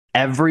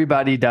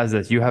everybody does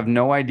this. You have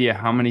no idea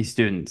how many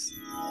students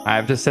I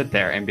have to sit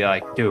there and be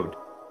like, dude,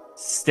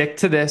 stick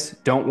to this.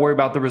 Don't worry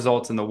about the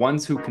results. And the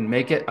ones who can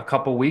make it a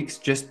couple weeks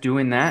just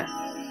doing that,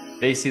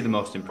 they see the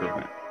most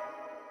improvement.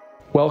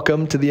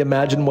 Welcome to the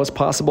Imagine What's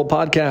Possible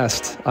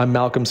podcast. I'm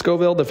Malcolm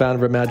Scovil, the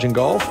founder of Imagine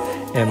Golf,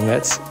 and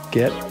let's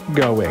get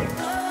going.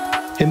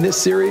 In this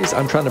series,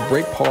 I'm trying to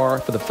break par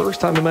for the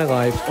first time in my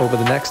life over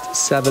the next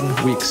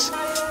 7 weeks.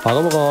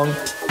 Follow along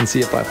and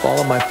see if I fall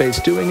on my face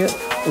doing it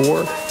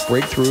or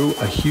break through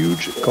a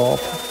huge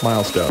golf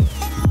milestone.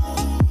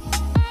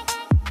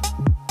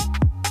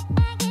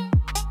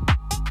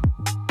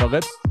 So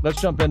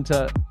let's jump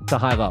into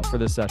high low for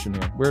this session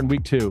here. We're in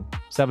week 2,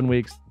 7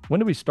 weeks. When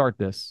do we start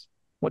this?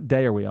 What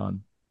day are we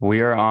on?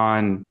 We are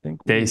on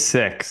day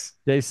 6.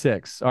 Day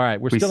 6. All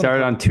right. We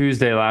started on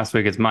Tuesday last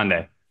week. It's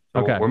Monday.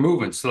 So okay. We're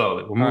moving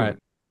slowly. We're moving. All right.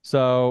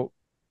 So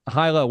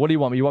high low, what do you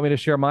want me? You want me to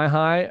share my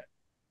high?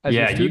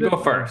 Yeah, you go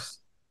first.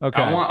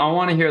 Okay. I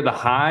want to hear the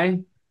high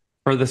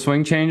for the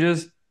swing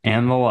changes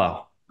and the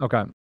low.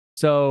 Okay.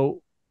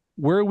 So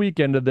we're a week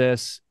into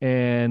this,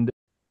 and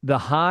the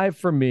high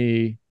for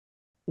me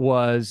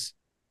was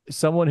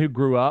someone who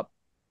grew up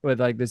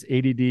with like this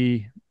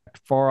ADD,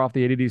 far off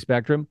the ADD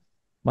spectrum.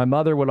 My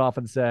mother would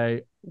often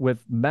say,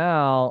 with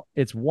Mal,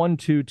 it's 1,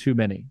 2 too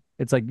many.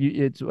 It's like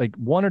it's like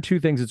 1 or 2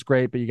 things. It's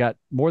great, but you got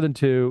more than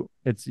 2.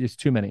 It's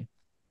too many.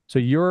 So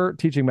your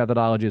teaching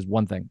methodology is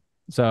one thing.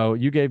 So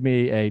you gave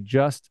me a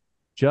just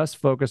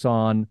focus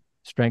on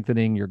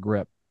strengthening your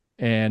grip,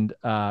 and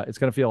it's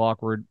going to feel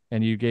awkward.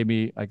 And you gave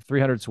me like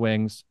 300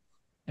 swings,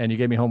 and you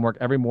gave me homework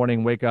every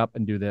morning. Wake up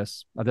and do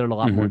this. I did it a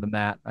lot more than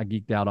that. I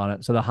geeked out on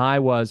it. So the high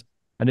was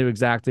I knew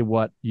exactly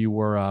what you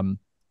were.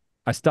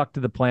 I stuck to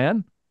the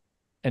plan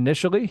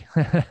initially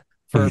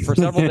for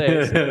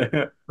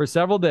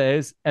several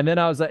days. And then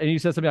I was like, and you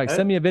said something like,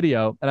 send me a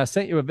video. And I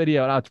sent you a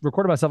video, and I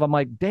recorded myself. I'm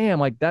like, damn,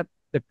 like that.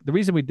 The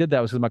reason we did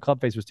that was because my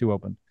club face was too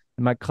open,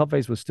 and my club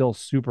face was still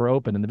super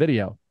open in the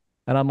video.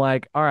 And I'm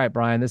like, all right,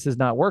 Brian, this is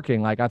not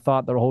working. Like I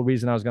thought the whole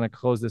reason I was going to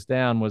close this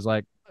down was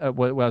like,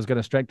 what I was going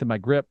to strengthen my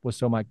grip was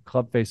so my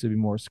club face would be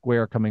more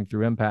square coming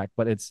through impact.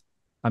 But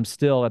I'm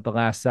still at the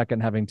last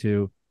second having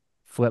to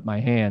flip my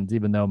hands,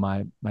 even though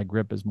my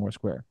grip is more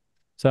square.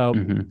 So,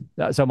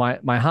 so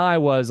my high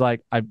was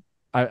like,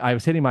 I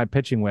was hitting my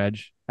pitching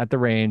wedge at the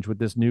range with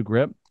this new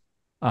grip,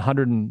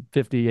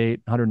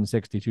 158,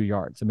 162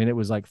 yards. I mean, it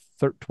was like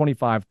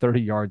 25,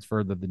 30 yards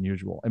further than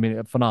usual. I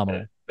mean,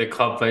 phenomenal. The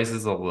club face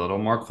is a little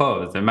more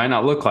closed. It might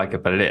not look like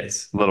it, but it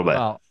is a little bit.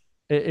 Well,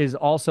 it is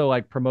also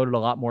like promoted a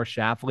lot more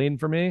shaft lean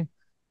for me.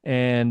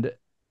 And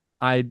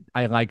I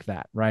like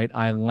that, right?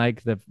 I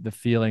like the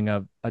feeling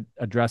of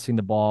addressing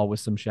the ball with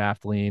some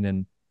shaft lean,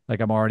 and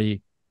like I'm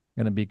already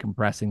going to be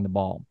compressing the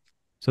ball.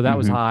 So that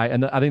was high.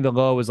 And I think the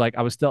low was like,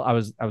 I was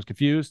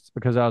confused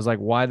because I was like,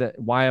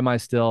 why am I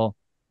still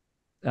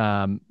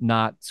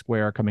not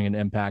square coming into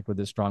impact with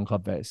this strong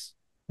club face?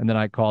 And then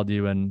I called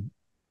you and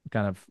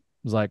kind of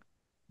was like,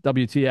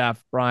 WTF,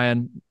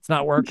 Brian, it's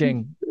not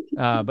working.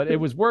 But it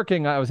was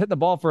working. I was hitting the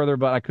ball further,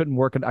 but I couldn't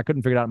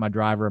figure it out in my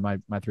driver, my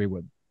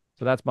 3-wood.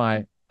 So that's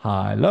my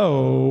high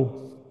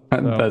low.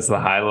 That's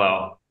the high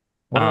low.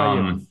 What about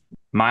you?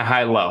 My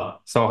high low.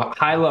 So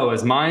high low,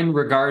 is mine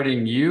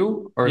regarding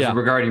you or is it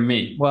regarding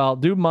me? Well,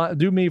 do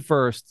me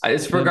first.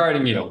 It's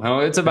regarding you.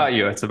 No, it's about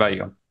you. It's about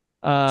you.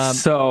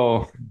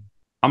 So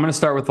I'm going to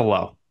start with the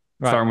low.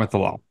 Right. Starting with the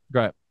low.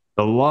 Right.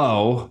 The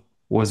low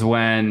was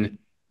when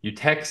you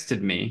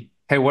texted me,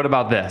 hey, what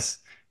about this?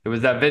 It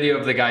was that video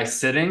of the guy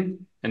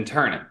sitting and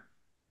turning.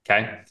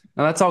 Okay.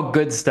 Now that's all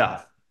good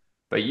stuff.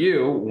 But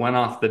you went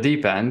off the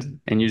deep end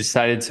and you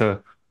decided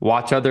to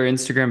watch other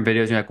Instagram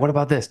videos. You're like, what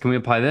about this? Can we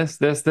apply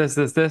this?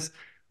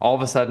 All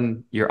of a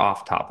sudden, you're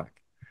off topic.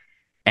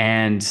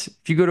 And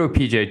if you go to a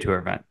PGA Tour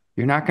event,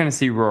 you're not going to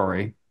see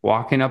Rory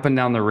walking up and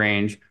down the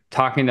range,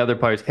 talking to other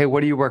players. Hey,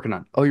 what are you working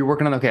on? Oh, you're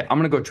working on, okay, I'm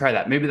going to go try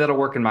that. Maybe that'll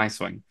work in my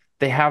swing.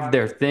 They have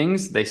their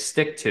things they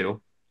stick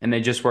to, and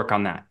they just work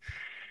on that.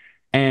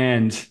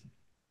 And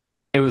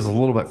it was a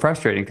little bit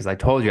frustrating because I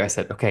told you, I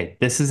said, okay,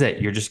 this is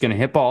it. You're just going to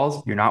hit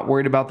balls. You're not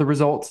worried about the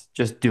results.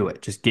 Just do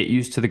it. Just get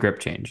used to the grip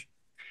change.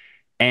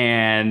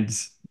 And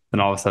then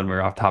all of a sudden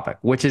we're off topic,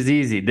 which is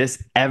easy.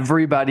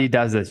 Everybody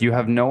does this. You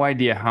have no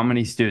idea how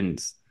many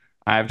students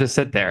I have to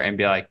sit there and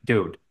be like,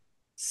 dude,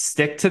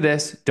 stick to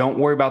this. Don't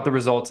worry about the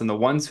results. And the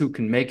ones who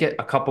can make it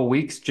a couple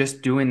weeks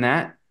just doing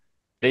that,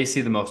 they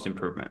see the most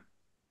improvement.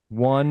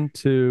 1,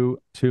 2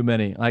 too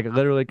many. Like I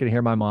literally can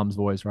hear my mom's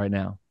voice right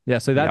now. Yeah.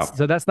 So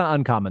that's not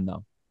uncommon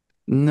though.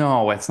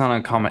 No, it's not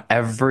uncommon.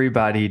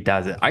 Everybody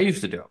does it. I used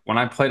to do it when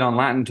I played on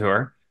Latin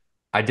Tour.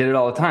 I did it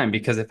all the time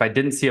because if I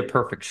didn't see a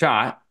perfect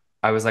shot,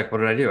 I was like, what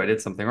did I do? I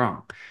did something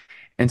wrong.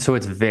 And so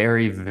it's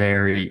very,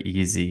 very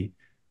easy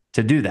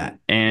to do that.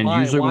 And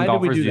usually when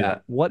golfers do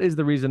that. What is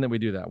the reason that we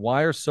do that?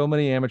 Why are so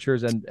many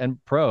amateurs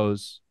and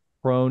pros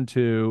prone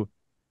to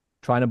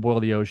trying to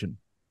boil the ocean?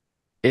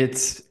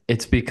 It's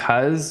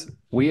because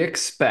we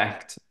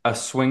expect a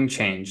swing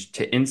change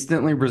to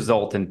instantly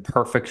result in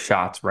perfect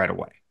shots right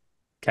away.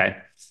 Okay.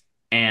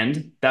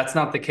 And that's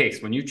not the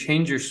case. When you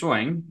change your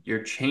swing,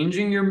 you're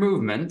changing your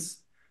movements.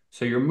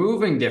 So you're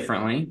moving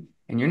differently,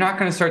 and you're not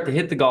going to start to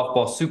hit the golf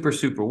ball super,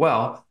 super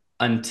well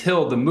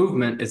until the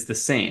movement is the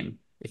same.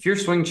 If your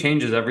swing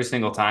changes every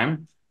single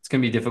time, it's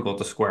going to be difficult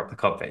to square up the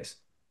club face.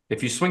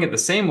 If you swing it the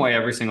same way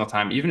every single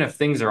time, even if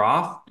things are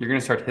off, you're going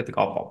to start to hit the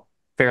golf ball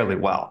fairly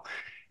well.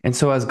 And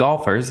so as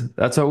golfers,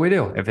 that's what we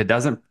do. If it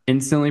doesn't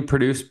instantly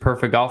produce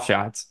perfect golf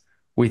shots,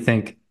 we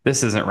think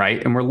this isn't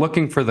right. And we're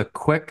looking for the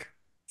quick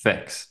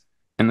fix.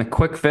 And the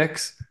quick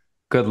fix,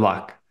 good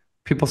luck.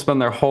 People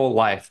spend their whole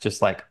life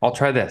just like, I'll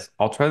try this,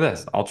 I'll try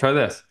this, I'll try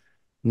this.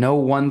 No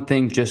one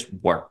thing just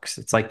works.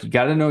 It's like you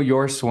got to know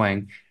your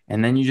swing,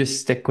 and then you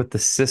just stick with the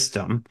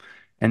system,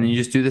 and then you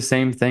just do the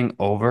same thing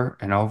over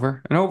and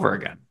over and over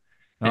again.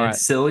 All And right.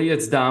 it's silly,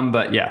 it's dumb,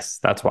 but yes,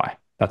 that's why.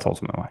 That's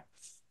ultimately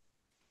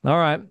why. All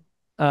right.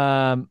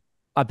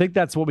 I think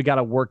that's what we got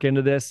to work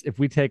into this. If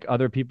we take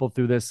other people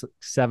through this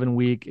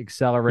 7-week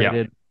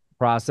accelerated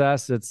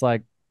process, it's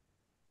like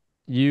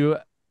you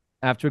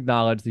have to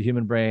acknowledge the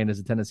human brain has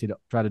a tendency to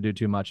try to do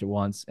too much at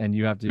once, and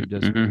you have to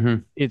just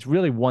it's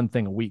really one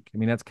thing a week. I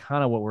mean, that's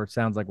kind of what we're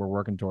sounds like we're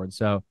working towards.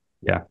 So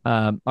Yeah.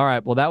 all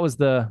right. Well, that was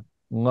the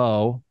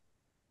low.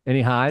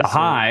 Any highs?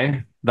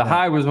 The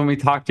high was when we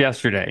talked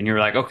yesterday, and you were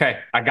like, okay,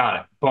 I got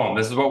it. Boom,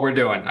 this is what we're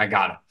doing. I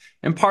got it.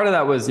 And part of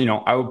that was,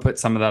 I would put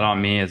some of that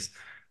on me as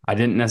I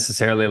didn't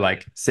necessarily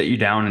like sit you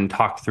down and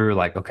talk through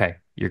like, okay,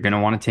 you're going to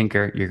want to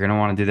tinker. You're going to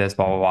want to do this,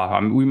 blah, blah, blah. I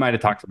mean, we might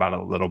have talked about it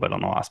a little bit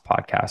on the last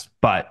podcast,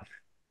 but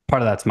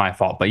part of that's my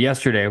fault. But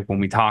yesterday when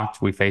we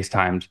talked, we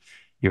FaceTimed,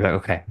 you're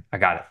like, okay, I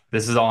got it.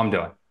 This is all I'm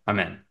doing. I'm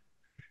in.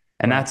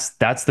 And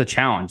that's the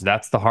challenge.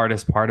 That's the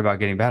hardest part about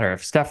getting better.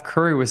 If Steph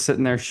Curry was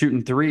sitting there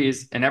shooting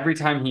threes and every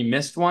time he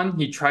missed one,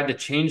 he tried to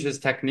change his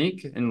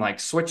technique and like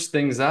switch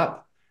things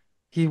up,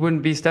 he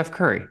wouldn't be Steph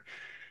Curry.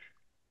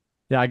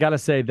 Yeah, I got to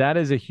say that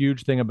is a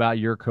huge thing about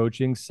your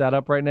coaching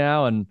setup right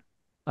now. And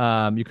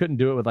you couldn't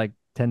do it with like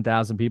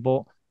 10,000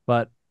 people,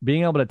 but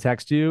being able to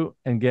text you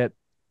and get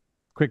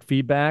quick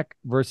feedback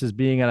versus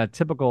being at a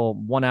typical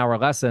 1 hour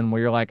lesson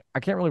where you're like, I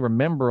can't really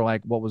remember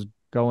like what was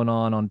going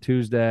on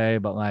Tuesday,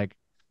 but like,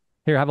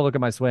 here, have a look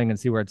at my swing and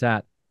see where it's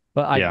at.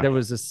 But there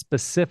was a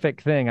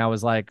specific thing I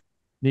was like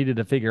needed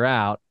to figure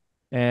out,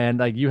 and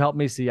like you helped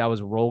me see I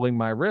was rolling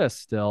my wrist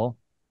still,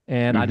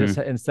 and I just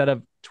instead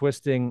of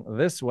twisting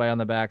this way on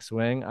the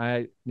backswing,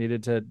 I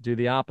needed to do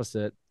the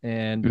opposite.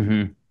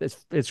 And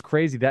it's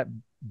crazy that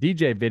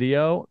DJ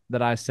video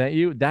that I sent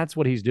you. That's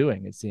what he's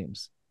doing. It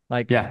seems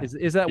like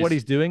is that what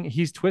he's doing?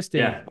 He's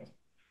twisting. Yeah.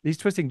 He's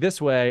twisting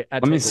this way.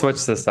 Let me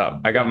switch this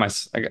up. I got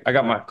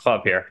my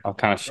club here. I'll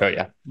kind of show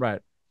you. Right.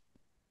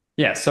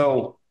 Yeah,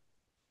 so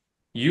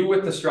you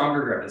with the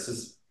stronger grip,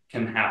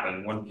 can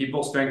happen. When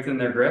people strengthen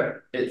their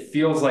grip, it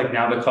feels like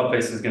now the club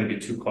face is going to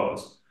be too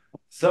close.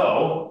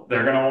 So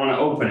they're going to want to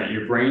open it.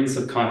 Your brain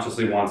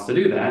subconsciously wants to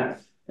do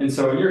that. And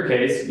so in your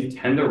case, you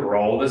tend to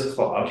roll this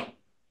club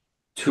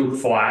too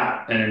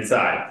flat and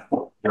inside.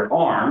 Your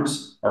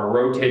arms are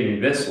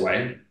rotating this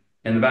way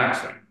in the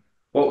backswing.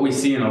 What we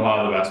see in a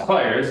lot of the best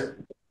players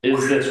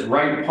is this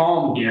right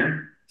palm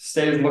here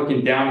stays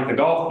looking down at the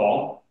golf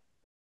ball,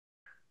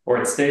 or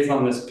it stays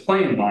on this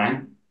plane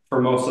line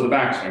for most of the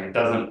backswing. It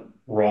doesn't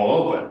roll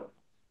open.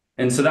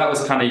 And so that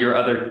was kind of your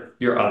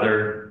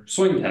other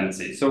swing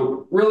tendency.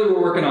 So really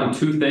we're working on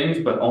two things,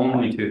 but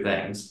only two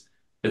things.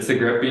 It's the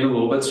grip being a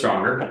little bit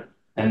stronger,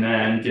 and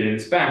then getting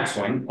this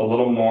backswing a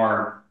little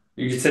more,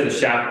 you could say the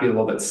shaft be a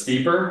little bit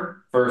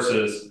steeper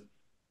versus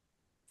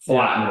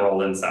flat and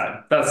rolled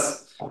inside.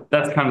 That's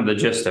kind of the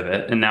gist of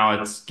it. And now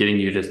it's getting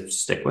you to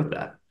stick with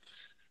that.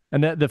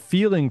 And the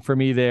feeling for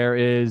me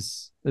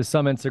there's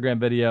some Instagram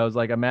videos,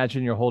 like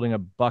imagine you're holding a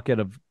bucket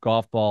of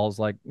golf balls,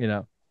 like,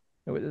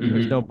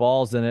 there's no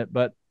balls in it.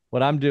 But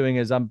what I'm doing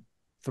is I'm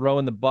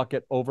throwing the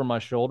bucket over my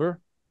shoulder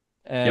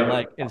and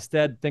like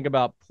instead think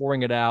about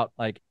pouring it out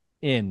like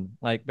in,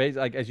 like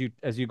basically like as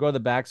you go to the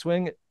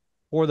backswing,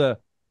 pour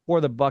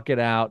the bucket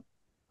out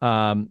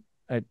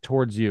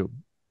towards you.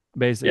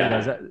 Basically,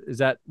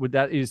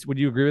 would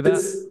you agree with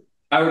that?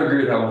 I would agree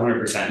with that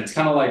 100%. It's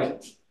kind of like,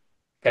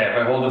 okay, if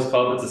I hold this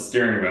club, it's a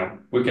steering wheel.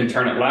 We can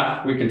turn it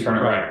left, we can turn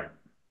it right.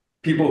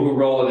 People who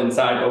roll it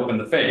inside, open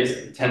the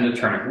face, tend to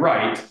turn it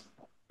right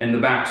in the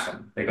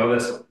backswing. They go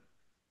this way.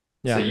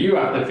 Yeah. So you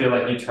have to feel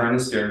like you turn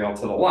the steering wheel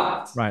to the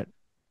left. Right.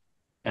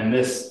 And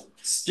this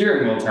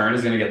steering wheel turn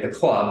is going to get the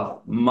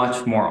club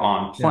much more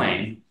on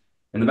plane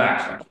in the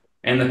backswing.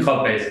 And the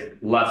club face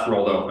less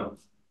rolled open.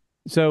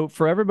 So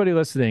for everybody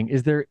listening,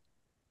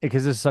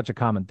 because this is such a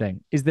common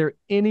thing, is there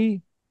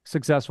any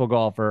successful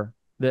golfer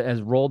that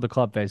has rolled the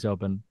club face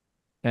open?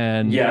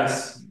 And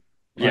yes.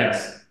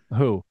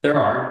 Who? There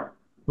are.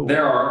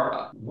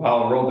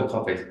 Rolled the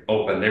club face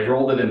open. They've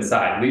rolled it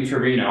inside. Lee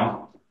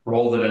Trevino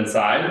rolled it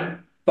inside,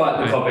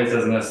 but the club face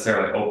isn't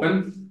necessarily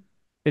open.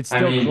 It's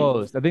still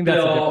closed. I think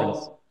that's the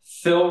difference.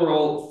 Phil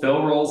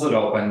rolls it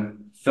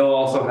open. Phil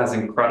also has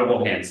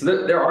incredible hands.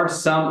 So there are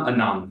some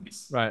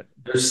anomalies. Right.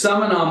 There's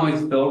some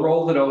anomalies. Phil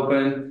rolls it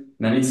open, and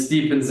then he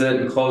steepens it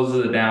and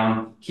closes it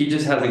down. He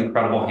just has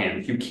incredible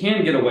hands. You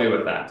can get away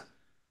with that.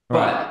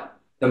 Right. But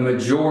the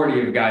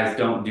majority of guys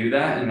don't do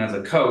that. And as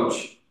a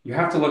coach, you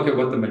have to look at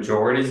what the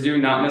majorities do,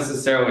 not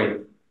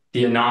necessarily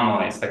the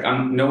anomalies. Like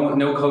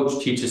no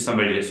coach teaches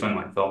somebody to swing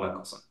like Phil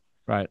Mickelson.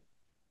 Right.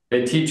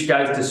 They teach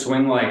guys to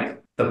swing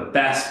like the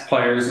best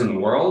players in the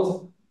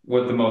world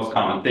with the most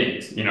common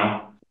things, you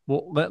know?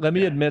 Well, let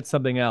me Yeah. admit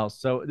something else.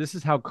 So this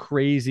is how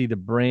crazy the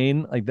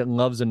brain, like that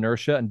loves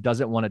inertia and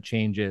doesn't want to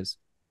change is.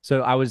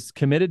 So I was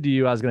committed to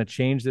you. I was going to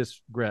change this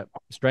grip,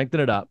 strengthen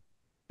it up.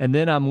 And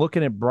then I'm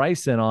looking at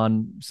Bryson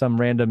on some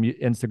random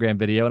Instagram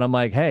video and I'm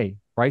like, hey,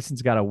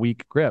 Bryson's got a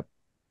weak grip.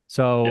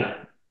 So Yeah.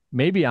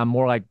 maybe I'm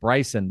more like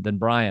Bryson than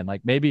Brian.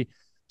 Like maybe,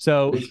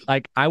 so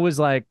like I was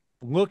like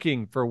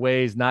looking for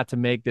ways not to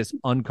make this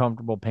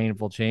uncomfortable,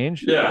 painful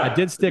change. I Yeah.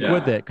 did stick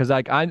with Yeah. it because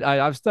like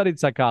I've studied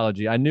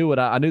psychology. I knew what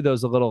I knew there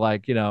was a little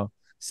like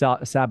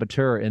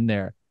saboteur in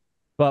there.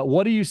 But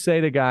what do you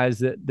say to guys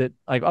that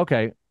like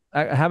okay,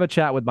 I have a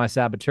chat with my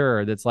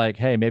saboteur that's like,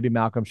 hey, maybe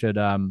Malcolm should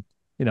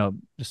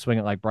just swing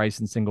it like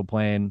Bryson single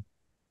plane.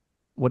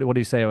 What do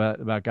you say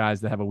about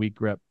guys that have a weak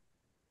grip?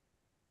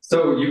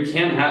 So you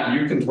can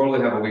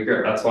totally have a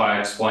weaker. That's why I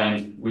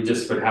explained we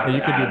just would Yeah, have you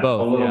to can do add a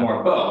both. little Yeah,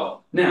 more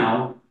bow.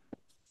 Now,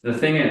 the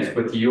thing is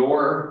with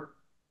your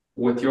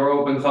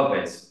open club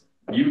face,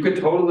 you could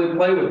totally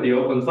play with the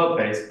open club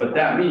face, but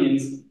that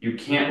means you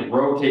can't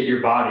rotate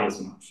your body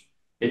as much.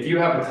 If you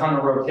have a ton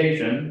of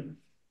rotation,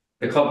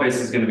 the club face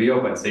is going to be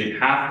open. So you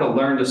have to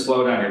learn to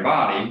slow down your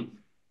body.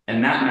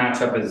 And that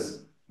matchup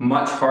is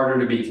much harder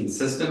to be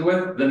consistent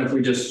with than if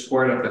we just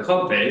squared up the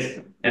club face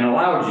and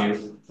allowed you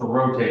to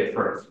rotate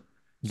first.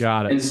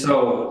 got it. And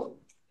so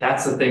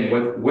that's the thing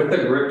with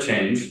a grip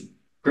change.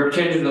 Grip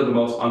changes are the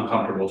most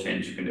uncomfortable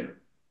change you can do.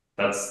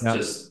 That's Yeah,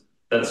 just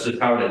that's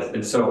just how it is.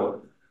 And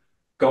so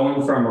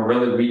going from a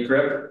really weak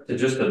grip to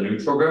just a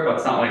neutral grip,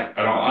 it's not like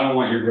I don't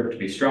want your grip to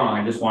be strong.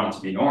 I just want it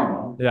to be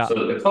normal. yeah, So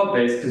that the club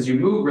face, because you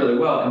move really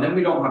well, and then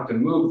we don't have to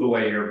move the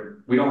way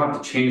we don't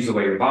have to change the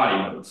way your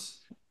body moves.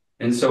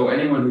 And so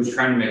anyone who's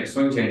trying to make a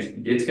swing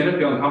change, it's going to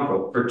feel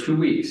uncomfortable for 2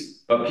 weeks,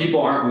 but people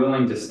aren't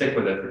willing to stick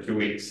with it for 2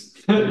 weeks.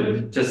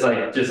 Mhm. just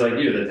like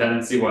you, the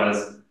tendency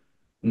was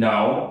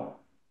no,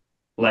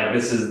 like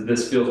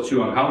this feels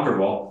too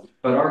uncomfortable.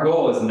 But our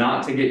goal is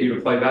not to get you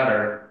to play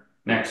better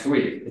next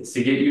week. It's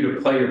to get you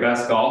to play your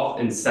best golf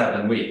in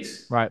 7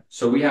 weeks. Right.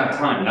 So we have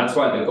time. That's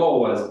why the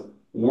goal was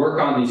work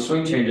on these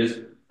swing changes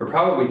for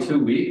probably 2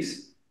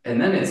 weeks,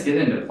 and then it's get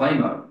into play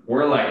mode.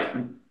 We're like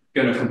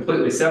going to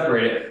completely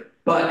separate it.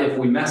 But if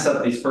we mess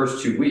up these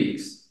first 2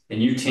 weeks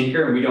and you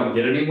tinker and we don't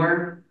get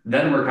anywhere,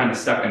 then we're kind of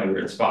stuck in a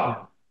weird Yeah.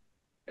 spot.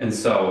 And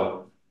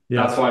so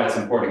Yeah. that's why it's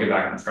important to get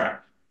back on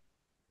track.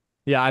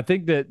 Yeah, I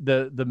think that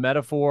the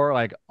metaphor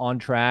like on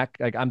track,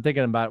 like I'm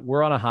thinking about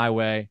we're on a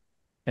highway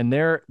and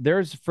there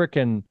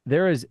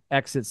is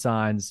exit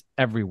signs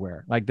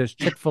everywhere. Like there's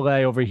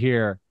Chick-fil-A over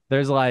here.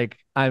 There's like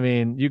I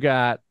mean, you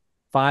got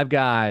Five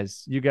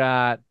Guys, you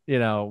got,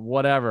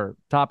 whatever,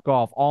 Top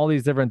Golf, all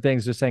these different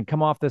things just saying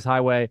come off this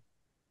highway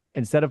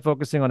instead of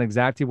focusing on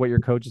exactly what your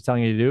coach is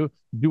telling you to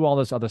do all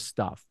this other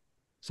stuff.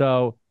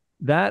 So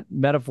that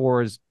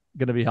metaphor is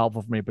going to be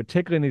helpful for me,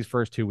 particularly in these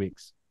first 2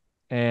 weeks.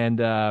 And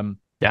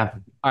Yeah.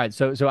 all right,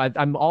 so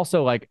I'm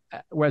also like,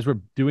 as we're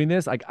doing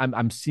this, like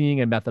I'm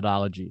seeing a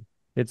methodology.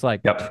 It's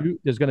like Yep.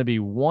 there's going to be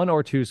one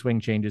or two swing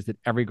changes that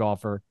every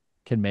golfer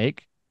can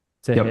make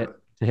to hit Yep.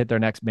 to hit their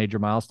next major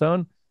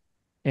milestone.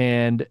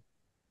 And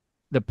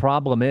the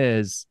problem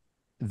is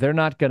they're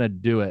not going to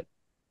do it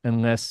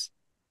unless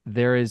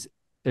there is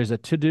there's a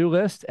to-do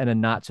list and a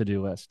not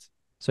to-do list.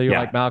 So you're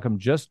like, Yeah. Malcolm,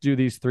 just do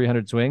these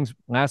 300 swings.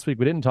 Last week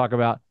we didn't talk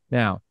about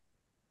now.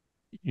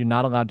 You're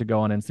not allowed to go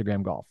on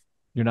Instagram golf.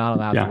 You're not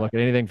allowed to Yeah. look at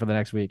anything for the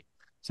next week.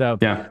 So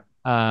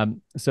Yeah.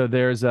 so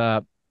there's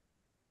a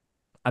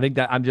I think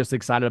that I'm just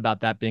excited about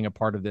that being a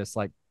part of this.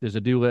 Like there's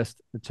a to-do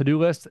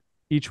list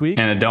each week.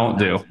 And a don't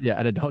do. Yeah,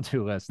 and a don't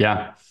do list.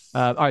 Yeah.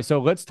 All right, so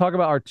let's talk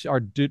about our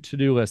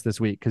to-do list this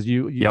week because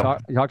Yep. you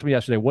talked to me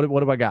yesterday. What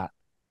do I got?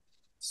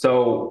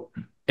 So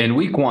in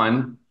week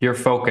one, your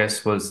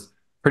focus was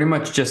pretty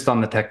much just on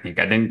the technique.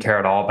 I didn't care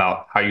at all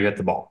about how you hit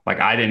the ball. Like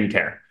I didn't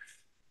care.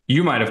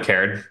 You might have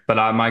cared, but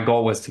my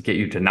goal was to get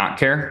you to not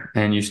care,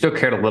 and you still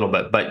cared a little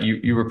bit, but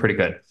you were pretty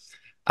good.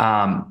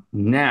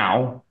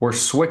 Now we're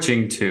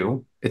switching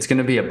to it's going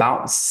to be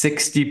about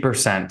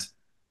 60%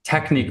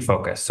 technique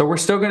focus. So we're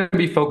still going to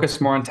be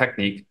focused more on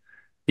technique.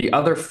 The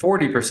other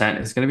 40%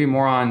 is going to be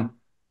more on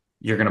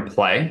you're going to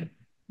play,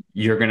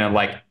 you're going to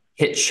like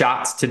hit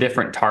shots to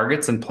different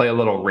targets and play a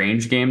little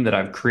range game that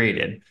I've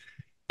created.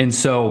 And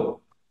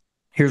so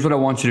here's what I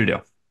want you to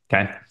do.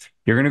 Okay.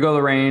 You're going to go to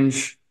the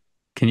range.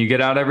 Can you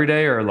get out every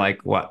day or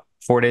like what,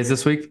 4 days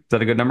this week? Is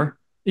that a good number?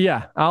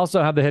 Yeah, I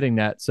also have the hitting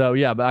net. So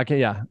yeah, but I can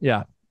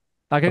yeah.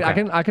 Okay.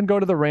 I can go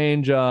to the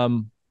range.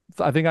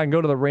 I think I can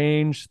go to the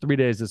range 3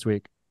 days this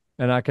week,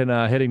 and I can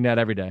hitting net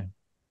every day.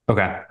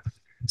 Okay. Or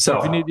if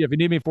So, you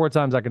need me 4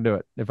 times, I can do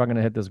it if I'm going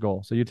to hit this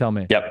goal. So you tell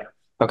me. yep.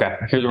 Okay.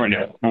 Here's what we're going to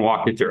do. I'm going to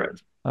walk you through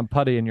it. I'm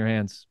putty in your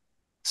hands.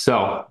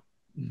 So,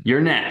 your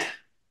net,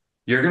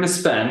 you're going to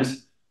spend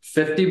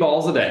 50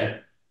 balls a day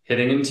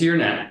hitting into your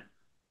net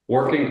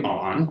working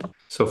on,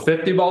 so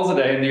 50 balls a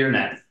day into your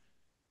net,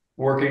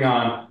 working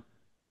on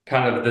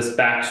kind of this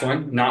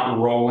backswing, not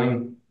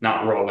rolling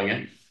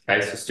it.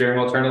 Okay, so steering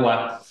wheel turn to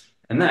left.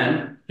 And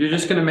then you're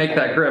just going to make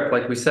that grip,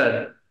 like we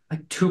said,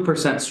 like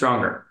 2%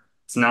 stronger.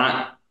 It's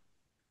not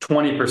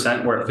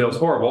 20% where it feels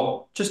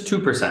horrible, just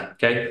 2%.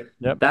 Okay.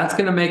 Yep. That's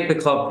going to make the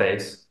club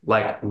face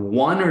like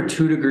 1 or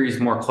 2 degrees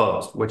more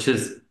closed, which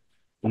is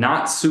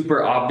not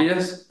super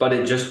obvious, but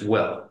it just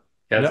will.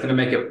 Okay. It's Yep. going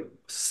to make it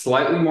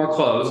slightly more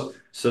closed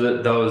so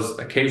that those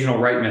occasional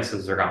right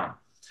misses are gone.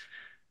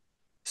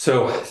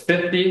 So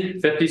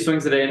 50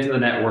 swings a day into the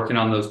net, working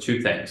on those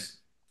two things.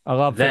 I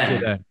love 50 a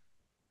Then, day.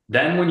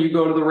 then when you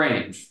go to the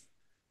range,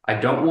 I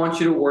don't want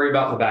you to worry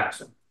about the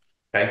backswing.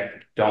 Okay.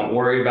 Don't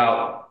worry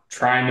about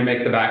trying to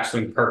make the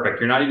backswing perfect.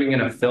 You're not even going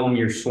to film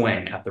your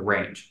swing at the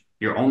range.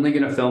 You're only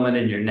going to film it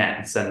in your net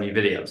and send me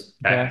videos.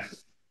 Okay.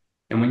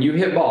 And when you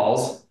hit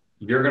balls,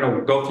 you're going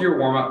to go through your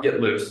warm up, get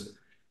loose,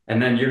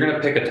 and then you're going to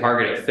pick a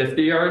target at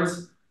 50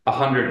 yards,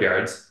 100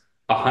 yards,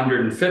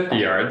 150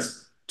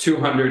 yards,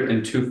 200,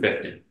 and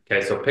 250.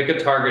 Okay. So pick a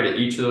target at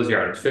each of those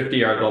yards, 50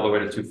 yards all the way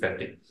to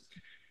 250.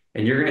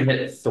 And you're going to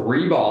hit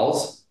 3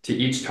 balls to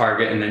each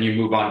target, and then you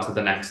move on to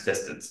the next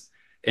distance.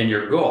 And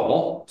your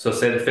goal, so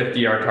say the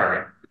 50-yard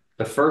target,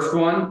 the first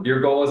one,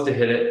 your goal is to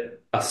hit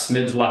it a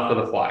smidge left of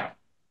the flag.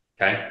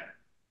 Okay.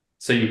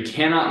 So you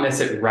cannot miss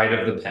it right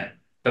of the pin.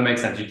 That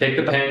makes sense. You take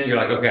the pin, you're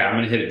like, okay, I'm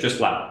going to hit it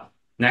just left.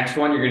 Next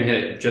one, you're going to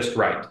hit it just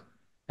right.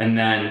 And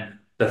then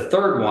the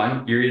third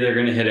one, you're either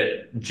going to hit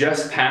it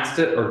just past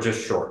it or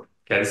just short.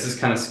 Okay. This is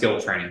kind of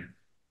skill training.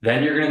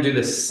 Then you're going to do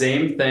the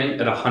same thing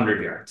at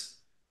 100 yards.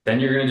 Then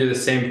you're going to do the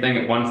same thing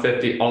at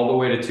 150 all the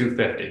way to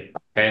 250.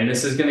 Okay. And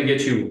this is going to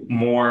get you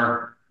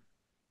more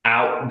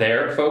out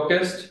there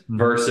focused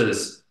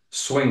versus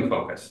swing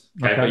focused.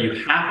 Okay. But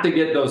you have to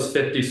get those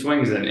 50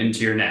 swings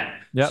into your net.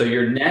 Yep. So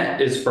your net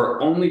is for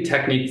only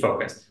technique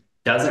focused.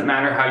 Doesn't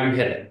matter how you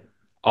hit it.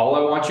 All I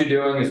want you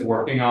doing is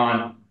working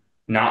on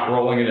not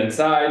rolling it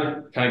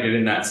inside, kind of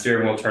getting that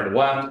steering wheel turn to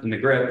left in the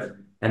grip.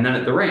 And then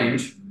at the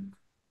range,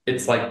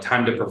 it's like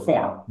time to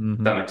perform.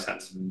 If that makes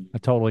sense. I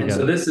totally get it.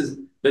 So this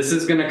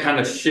is going to kind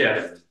of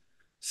shift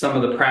some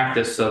of the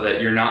practice so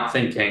that you're not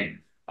thinking,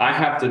 I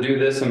have to do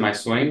this in my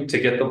swing to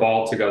get the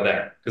ball to go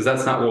there, because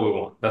that's not what we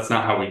want. That's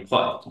not how we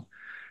play.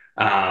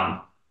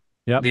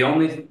 The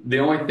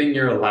only thing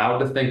you're allowed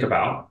to think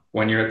about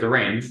when you're at the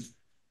range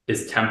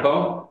is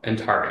tempo and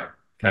target.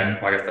 Okay,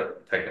 well, I guess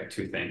that's technically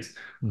two things,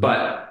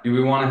 but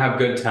we want to have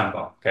good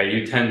tempo. Okay,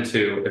 you tend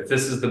to, if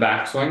this is the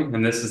backswing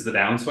and this is the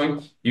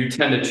downswing, you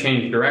tend to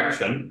change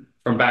direction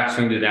from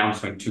backswing to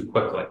downswing too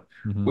quickly.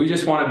 We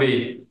just want to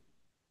be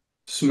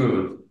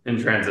smooth in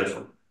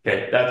transition.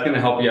 Okay, that's going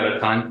to help you out a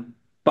ton.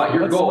 But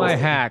your goal. What's my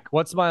hack?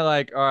 What's my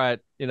like? All right,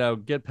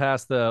 get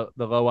past the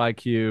low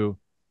IQ.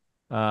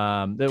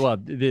 I've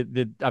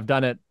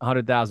done it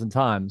 100,000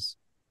 times.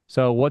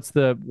 So what's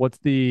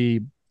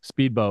the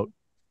speedboat,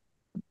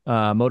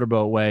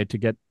 motorboat way to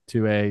get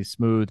to a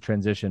smooth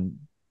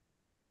transition?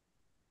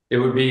 It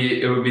would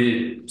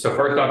be, so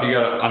first off, you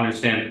got to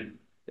understand,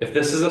 if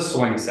this is a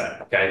swing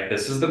set, okay,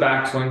 this is the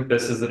backswing,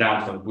 this is the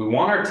downswing. We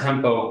want our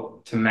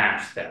tempo to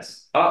match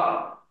this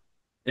up,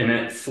 and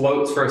it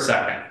floats for a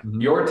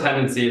second. Your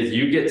tendency is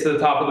you get to the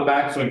top of the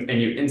backswing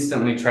and you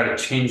instantly try to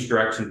change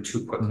direction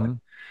too quickly.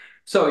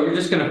 So you're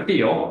just going to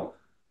feel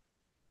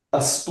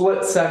a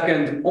split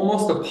second,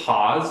 almost a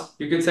pause,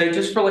 you could say,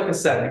 just for like a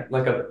second.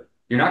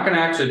 You're not going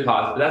to actually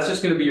pause, but that's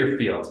just going to be your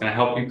feel. It's going to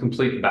help you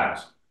complete the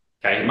backswing.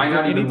 Okay, it might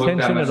not even look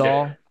that much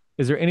different.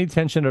 Is there any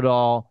tension at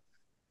all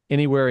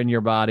anywhere in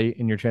your body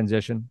in your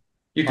transition?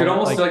 You could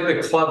almost feel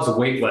like the club's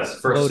weightless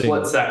for a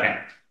split second.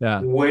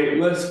 Yeah,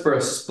 weightless for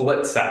a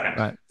split second.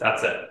 Right.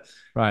 That's it.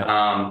 Right.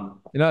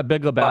 That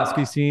Big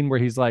Lebowski scene where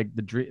he's like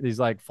he's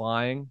like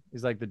flying.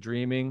 He's like the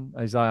dreaming.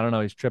 He's I don't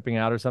know. He's tripping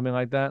out or something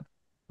like that.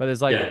 But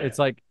it's like it's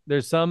like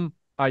there's some.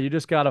 You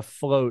just gotta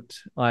float.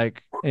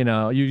 Like you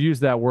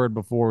used that word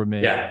before with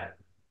me. Yeah.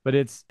 But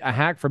it's a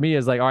hack for me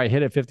is like, all right,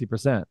 hit it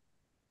 50%.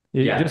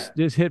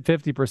 Just hit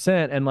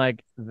 50%, and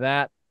like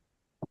that.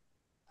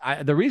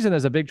 The reason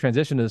there's a big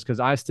transition is because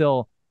I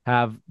still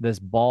have this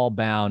ball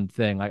bound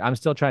thing. Like I'm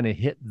still trying to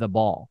hit the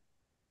ball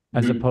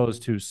as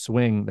opposed to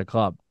swing the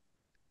club.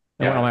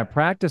 And on my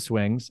practice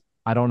swings,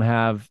 I don't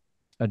have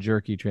a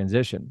jerky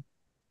transition.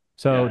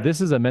 So this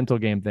is a mental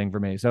game thing for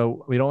me.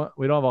 So we don't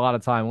have a lot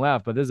of time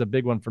left, but this is a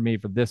big one for me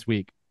for this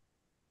week.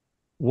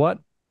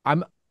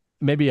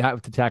 Maybe I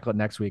have to tackle it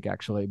next week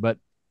actually, but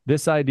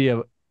this idea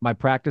of my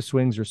practice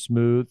swings are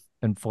smooth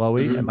and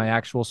flowy, and my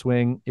actual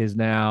swing is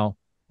now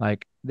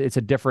like it's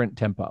a different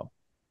tempo.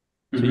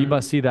 So you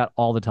must see that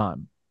all the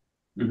time.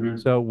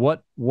 So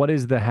what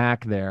is the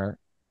hack there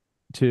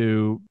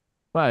to?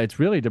 Well, it's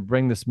really to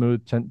bring the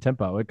smooth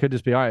tempo. It could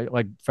just be all right,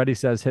 like Freddie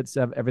says, hit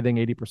everything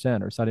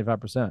 80% or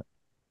 75%.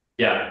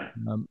 Yeah.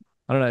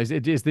 I don't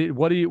know.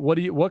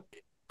 What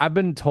I've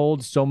been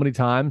told so many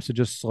times to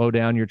just slow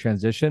down your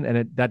transition,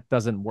 and that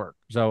doesn't work.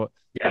 So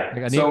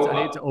I need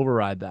to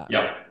override that.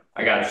 Yep.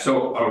 I got you.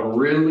 So a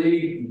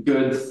really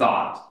good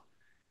thought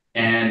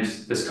And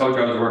this coach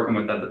I was working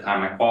with at the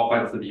time, I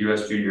qualified for the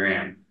US Junior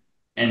Am.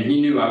 And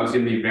he knew I was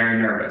going to be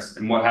very nervous.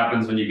 And what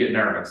happens when you get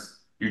nervous?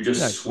 You Yeah.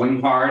 just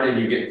swing hard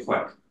and you get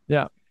quick.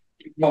 Yeah.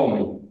 He told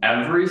me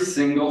every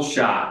single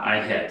shot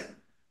I hit,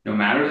 no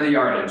matter the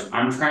yardage,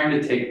 I'm trying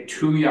to take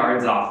 2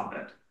 yards off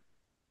of it.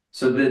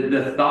 So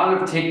the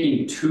thought of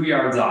taking 2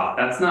 yards off,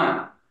 that's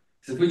not,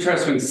 if we try to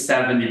swing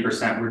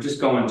 70%, we're just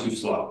going too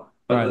slow.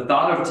 But Right. the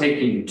thought of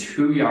taking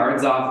 2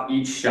 yards off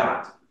each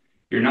shot,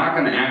 you're not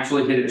going to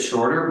actually hit it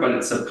shorter, but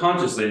it's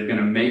subconsciously going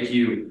to make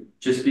you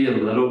just be a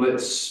little bit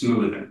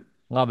smoother.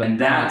 Love it. And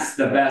that's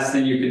the best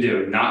thing you could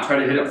do. Not try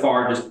to hit it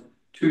far, just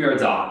 2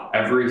 yards off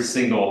every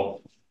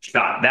single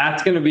shot.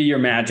 That's going to be your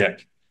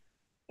magic.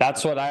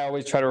 That's what I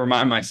always try to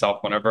remind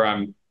myself whenever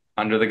I'm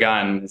under the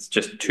gun. It's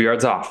just 2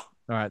 yards off.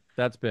 All right.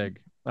 That's big.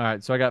 All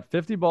right. So I got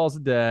 50 balls a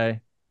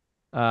day.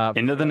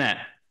 Into the net.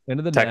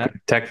 Into the net.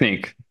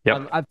 Technique.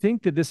 Yep. I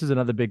think that this is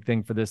another big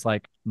thing for this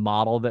like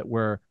model that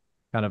we're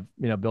kind of,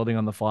 building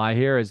on the fly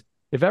here is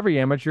if every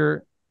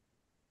amateur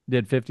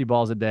did 50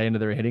 balls a day into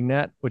their hitting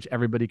net, which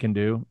everybody can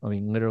do. I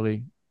mean,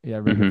 literally, yeah,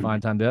 everybody can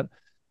find time to do it.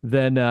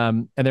 Then,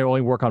 and they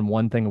only work on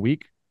one thing a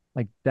week.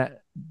 Like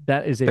that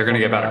is they're going to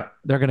get better.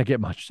 They're going to get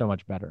so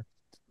much better.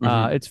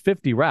 It's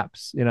 50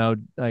 reps,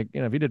 if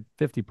you did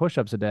 50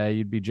 push-ups a day,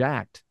 you'd be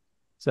jacked.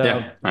 So,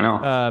 yeah, I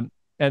know.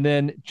 And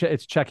then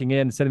it's checking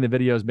in, sending the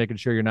videos, making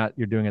sure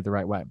you're doing it the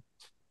right way. All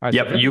right,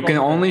 yep. So you can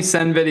only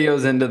send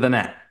videos into the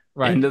net.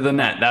 Right. Into the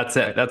net. That's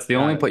it. That's the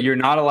only place. You're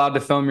not allowed to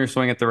film your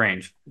swing at the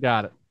range.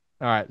 Got it.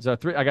 All right. So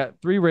I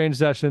got 3 range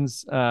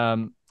sessions.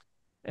 And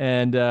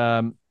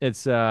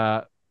it's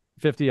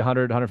 50,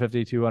 100,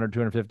 150, 200,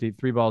 250,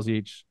 3 balls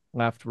each,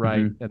 left,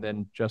 right, and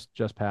then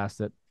just past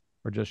it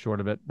or just short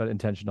of it, but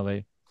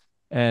intentionally.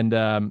 And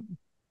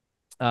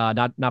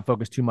not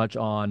focus too much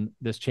on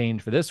this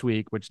change for this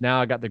week, which now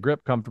I got the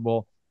grip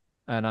comfortable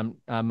and I'm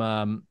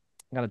going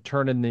to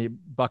turn in the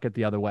bucket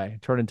the other way,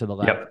 turn into the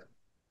left.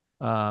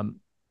 Yep.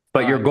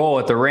 But your goal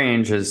at the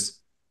range is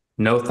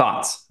no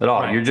thoughts at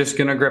all. Right. You're just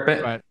going to grip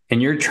it and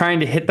you're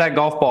trying to hit that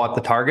golf ball at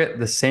the target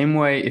the same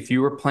way if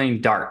you were playing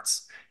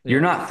darts. Yeah.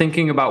 You're not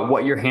thinking about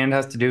what your hand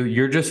has to do.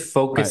 You're just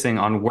focusing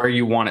on where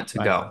you want it to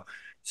go.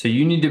 So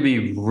you need to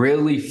be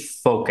really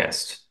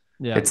focused.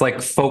 Yeah. It's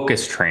like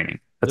focus training.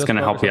 That's going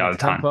to help you out a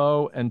ton.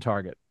 Tempo and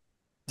target.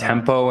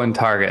 Tempo and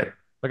target.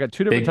 I got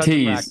 2 different types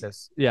of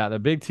practice. Yeah, the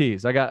big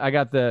tees. I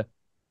got the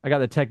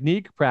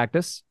technique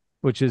practice,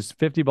 which is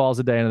 50 balls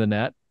a day into the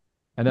net.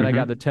 And then I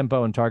got the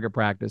tempo and target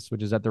practice,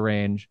 which is at the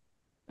range.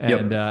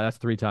 And that's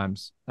 3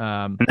 times.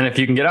 And then if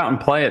you can get out and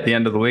play at the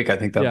end of the week, I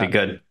think that'd be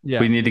good.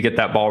 Yeah. We need to get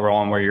that ball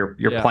rolling where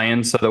you're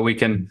playing so that we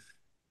can,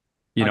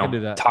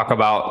 talk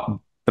about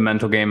the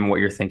mental game and what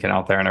you're thinking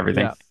out there and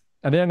everything. Yeah.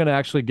 And then I'm going to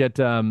actually get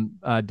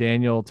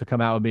Daniel to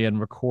come out with me and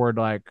record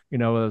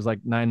those like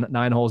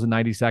nine holes in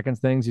 90 seconds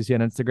things you see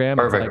on Instagram.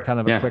 Perfect. It's like kind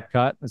of a quick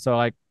cut. And so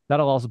like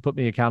that'll also put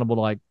me accountable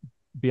to like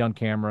be on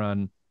camera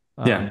and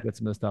get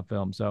some of the stuff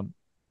filmed. So,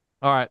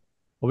 all right.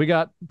 Well, we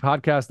got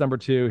podcast number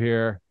 2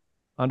 here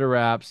under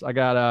wraps. I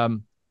got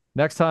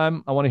next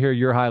time I want to hear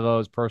your high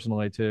lows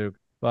personally too.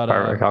 But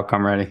perfect. I'll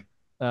come ready.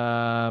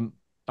 All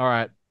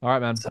right,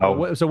 man.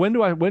 So when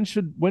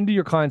do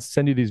your clients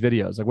send you these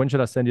videos? Like when should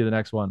I send you the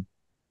next one?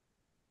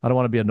 I don't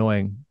want to be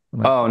annoying.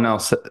 No.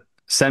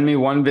 Send me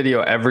one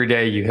video every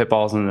day you hit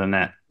balls in the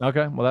net.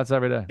 Okay. Well, that's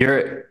every day.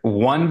 You're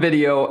one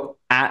video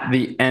at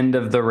the end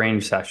of the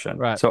range session.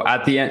 Right. So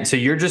at the end, so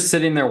you're just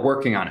sitting there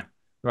working on it.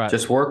 Right.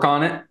 Just work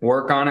on it.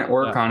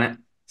 On it.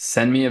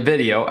 Send me a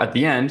video at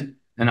the end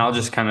and I'll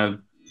just kind of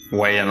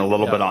weigh in a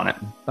little bit on it.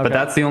 Okay. But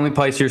that's the only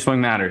place your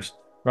swing matters.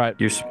 Right.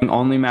 Your swing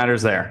only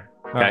matters there.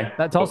 Okay. Right.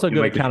 That's also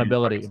good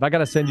accountability. If I got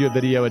to send you a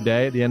video a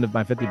day at the end of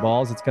my 50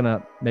 balls, it's going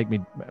to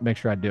make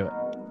sure I do it.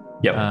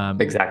 Yep,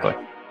 exactly.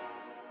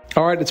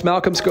 All right, it's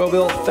Malcolm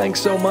Scoville.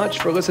 Thanks so much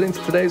for listening to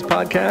today's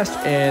podcast.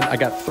 And I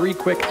got 3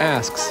 quick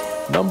asks.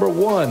 Number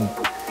 1,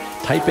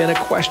 type in a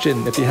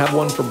question if you have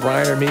one for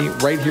Brian or me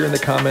right here in the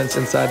comments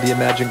inside the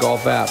Imagine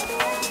Golf app.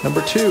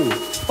 Number 2,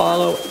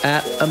 follow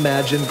at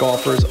Imagine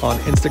Golfers on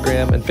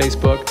Instagram and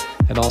Facebook,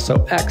 and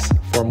also X,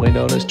 formerly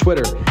known as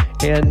Twitter.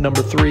 And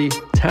number 3,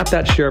 tap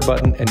that share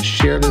button and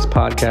share this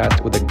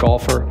podcast with a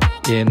golfer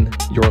in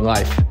your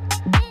life.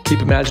 Keep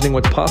imagining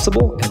what's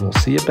possible, and we'll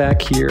see you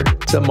back here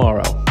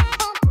tomorrow.